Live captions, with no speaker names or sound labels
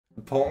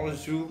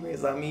Bonjour,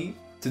 mes amis.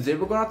 Today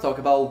we're gonna talk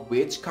about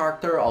which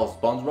character of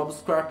SpongeBob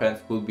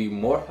SquarePants will be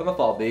more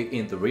homophobic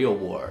in the real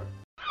world.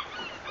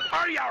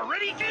 Are you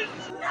ready, kids?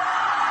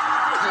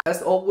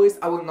 As always,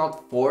 I will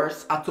not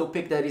force a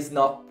topic that is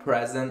not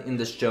present in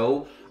the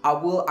show. I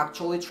will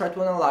actually try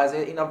to analyze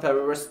it in a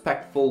very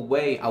respectful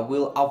way. I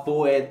will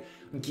avoid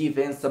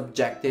giving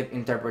subjective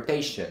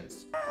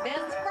interpretations.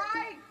 That's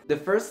right. The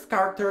first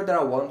character that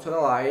I want to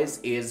analyze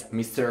is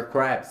Mr.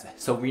 Krabs.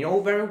 So we know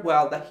very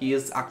well that he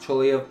is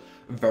actually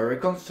very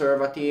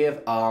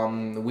conservative.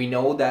 We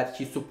know that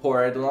he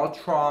supported Donald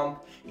Trump.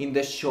 In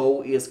the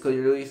show is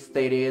clearly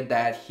stated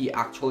that he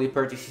actually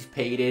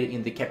participated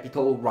in the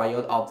Capitol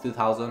riot of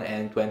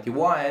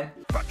 2021.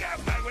 Look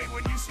out my way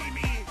when you see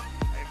me.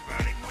 I'm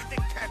running with the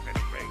cap and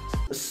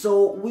rings.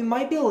 So we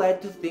might be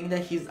led to think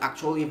that he's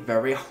actually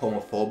very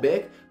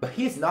homophobic, but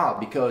he's not,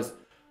 because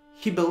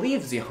he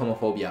believes in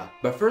homophobia.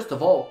 But first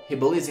of all, he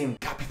believes in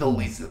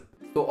capitalism.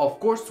 So of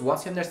course,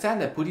 once you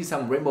understand that putting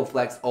some rainbow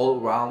flags all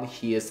around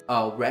his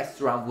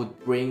restaurant would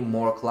bring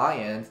more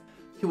clients,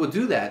 he would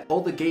do that.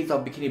 All the gays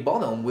of Bikini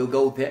Bottom will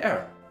go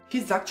there.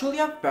 He's actually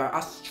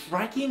a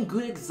striking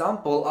good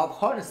example of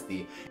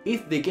honesty.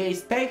 If the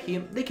gays pay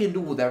him, they can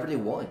do whatever they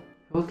want.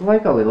 It was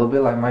like a little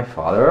bit like my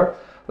father.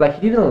 Like,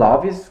 he didn't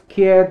love his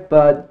kid,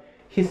 but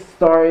he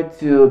started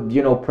to,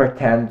 you know,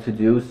 pretend to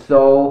do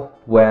so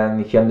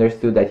when he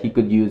understood that he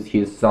could use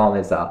his son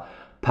as a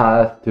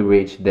path to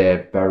reach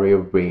the very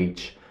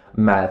rich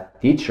math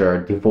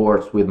teacher,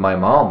 divorced with my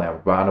mom and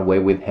run away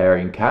with her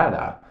in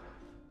Canada.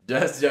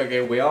 Just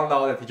joking, we all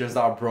know that teachers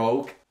are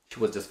broke. She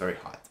was just very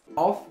hot.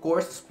 Of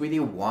course, Squiddy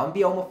won't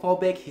be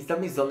homophobic. He's a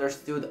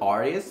misunderstood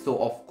artist, so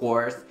of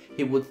course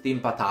he would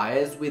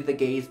sympathize with the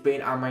gays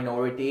being a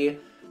minority.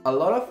 A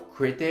lot of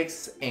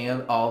critics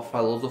and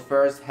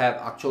philosophers have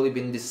actually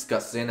been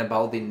discussing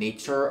about the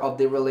nature of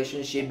the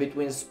relationship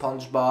between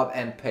SpongeBob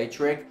and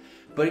Patrick,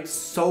 but it's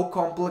so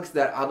complex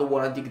that I don't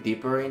want to dig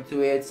deeper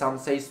into it. Some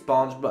say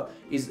SpongeBob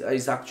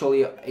is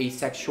actually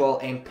asexual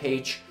and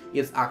Paige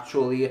is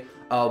actually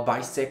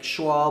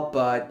bisexual,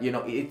 but you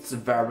know, it's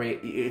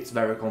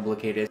very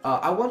complicated.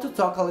 I want to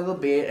talk a little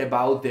bit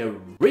about the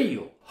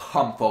real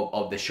homophobe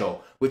of the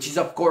show, which is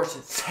of course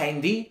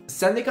Sandy.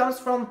 Sandy comes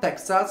from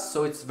Texas,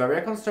 so it's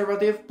very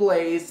conservative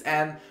place,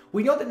 and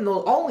we know that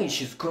not only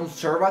she's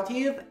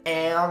conservative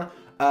and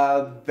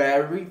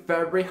very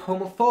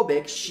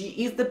homophobic, she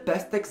is the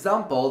best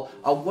example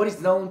of what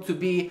is known to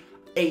be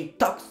a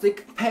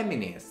toxic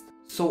feminist.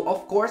 So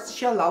of course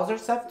she allows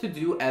herself to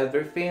do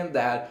everything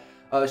that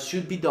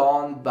should be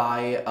done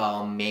by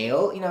a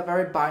male in a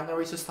very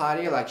binary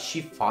society. Like,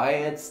 she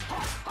fights,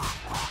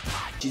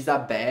 she's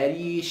a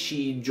baddie,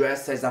 she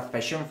dresses as a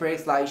fashion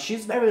freak. Like,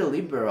 she's very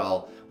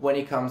liberal when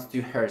it comes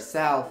to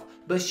herself,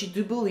 but she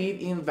do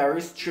believe in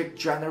very strict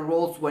gender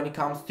roles when it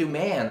comes to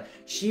men.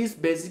 She's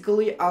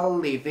basically a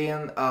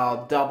living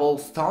double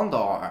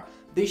standard.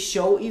 The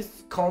show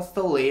is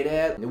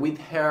constellated with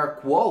her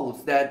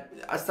quotes that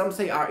some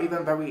say are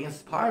even very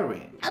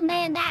inspiring. A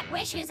man that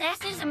wishes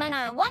sexism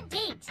and want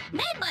deeds.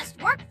 Men must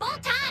work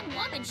full-time.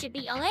 Women should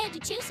be allowed to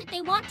choose if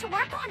they want to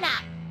work or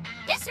not.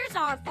 Dissers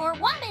are for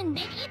women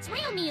that eats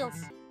real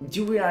meals.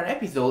 During an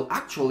episode,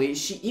 actually,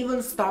 she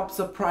even stops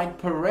a pride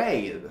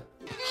parade.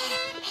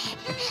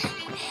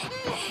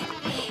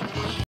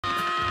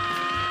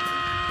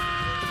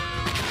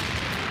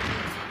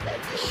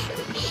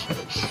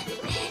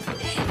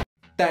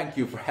 Thank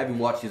you for having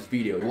watched this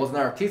video. It was an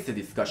artistic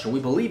discussion. We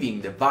believe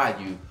in the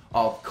value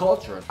of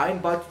culture. I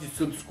invite you to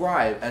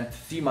subscribe and to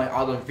see my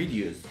other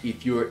videos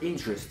if you're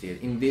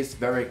interested in this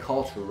very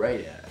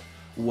culture-rated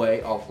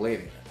way of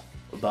living.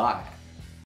 Bye.